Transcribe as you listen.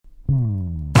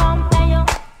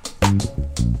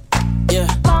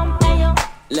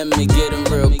Let me get him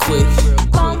real quick.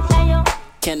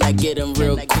 Can I get him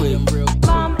real quick?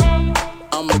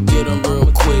 I'ma get him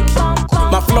real quick.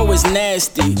 My flow is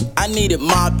nasty, I need it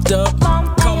mopped up.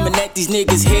 Coming at these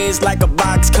niggas' heads like a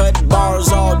box cut.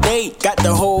 Bars all day, got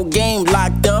the whole game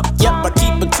locked up. Yep, I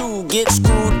keep a tool, get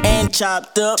screwed and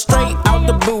chopped up. Straight out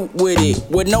the boot with it,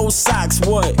 with no socks,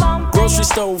 what? Grocery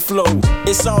store flow,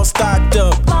 it's all stocked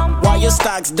up. While your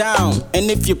stock's down, and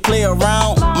if you play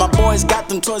around, my boys got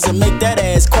them toys that make that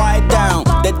ass quiet down.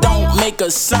 That don't make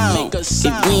a sound. If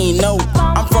you ain't know,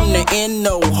 I'm from the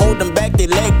N.O. Hold them back, they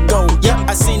let go. Yep,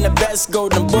 I seen the best go,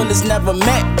 them bullets never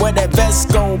met. Where that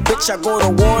vest go, bitch, I go to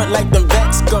war like them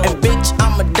vets go. And bitch,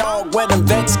 I'm a dog, where them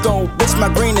vets go. Bitch,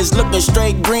 my green is looking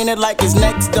straight greener like it's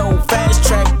next though. Fast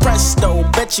track, presto,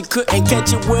 bet you couldn't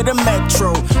catch it with a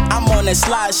metro. I'm on that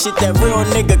slide shit, that real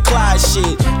nigga Clyde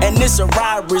shit. And it's a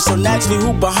robbery, so naturally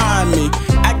who behind me?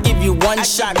 I give you one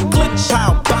shot, click,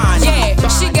 pow, bind. Yeah,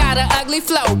 she got an ugly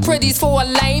flow, pretty's for a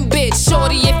lame bitch.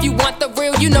 Shorty, if you want the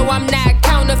real, you know I'm not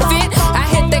counterfeit. I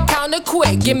hit the counter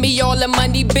quick, give me all the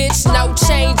money, bitch. No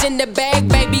change in the bag,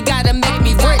 baby, gotta make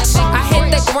me rich. I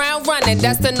hit the ground running,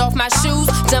 dusting off my shoes.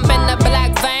 Jump in the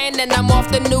black van and I'm off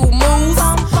the new move.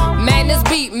 Man, this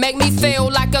beat make me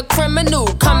feel like a criminal.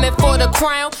 Coming for the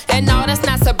crown, and all that's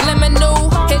not subliminal.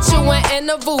 Hit you in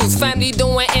interviews, family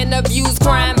doing interviews.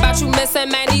 Crying about you missing,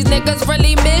 man, these niggas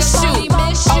really miss you.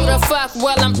 Oh the fuck,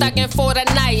 well I'm thugging for the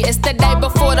night. It's the day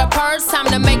before the purse, time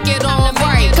to make it all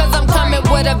right. Cause I'm coming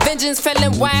with a vengeance,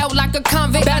 feeling wild like a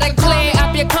convict. Better clear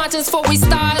up your conscience before we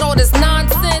start all this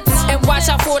nonsense. And watch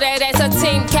out for that ass, a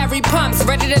team carry pumps.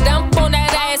 Ready to dump on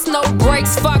that ass, no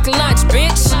breaks, fuck lunch,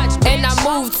 bitch. And I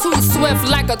move too swift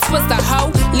like a twister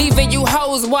hoe, leaving you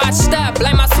hoes washed up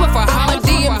like my Swiffer hoe. I'm a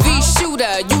DMV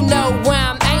shooter, you know where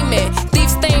I'm aiming. Thief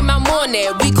stain my morning,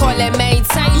 we call it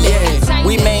maintaining. Yeah,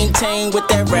 we maintain with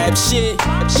that rap shit.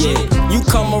 Yeah, you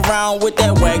come around with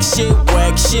that whack shit,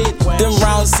 whack shit. Them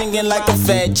rounds singing like a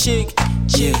fat chick.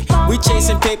 Yeah, we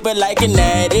chasing paper like an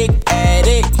addict,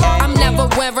 addict. I'm never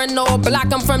wearing all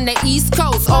black, I'm from the East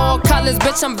Coast. All colors,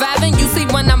 bitch, I'm vibing. You see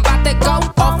when I'm about to go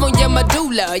off on your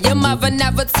medulla. Your mother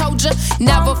never told you,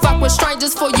 never fuck with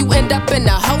strangers before you end up in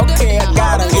a holder. Okay, I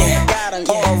got him, yeah.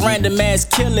 All random ass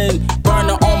killing,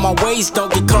 burner on my waist,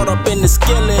 don't get caught up in the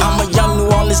skillet. I'm a young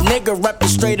New Orleans nigga, rapping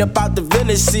straight up out the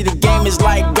village. See, the game is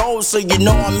like gold, so you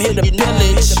know I'm here to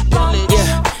pillage.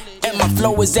 Yeah. And my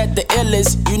flow is at the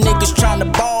illest. You niggas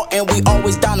tryna ball and we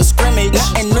always down to scrimmage.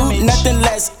 Nothing new, nothing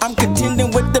less. I'm contending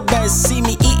with the best. See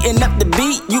me eating up the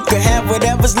beat, you can have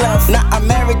whatever's left. Now I'm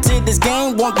married to this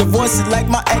game, won't divorce it like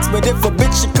my ex. But if a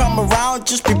bitch should come around,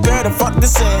 just prepare to fuck the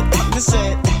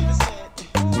set.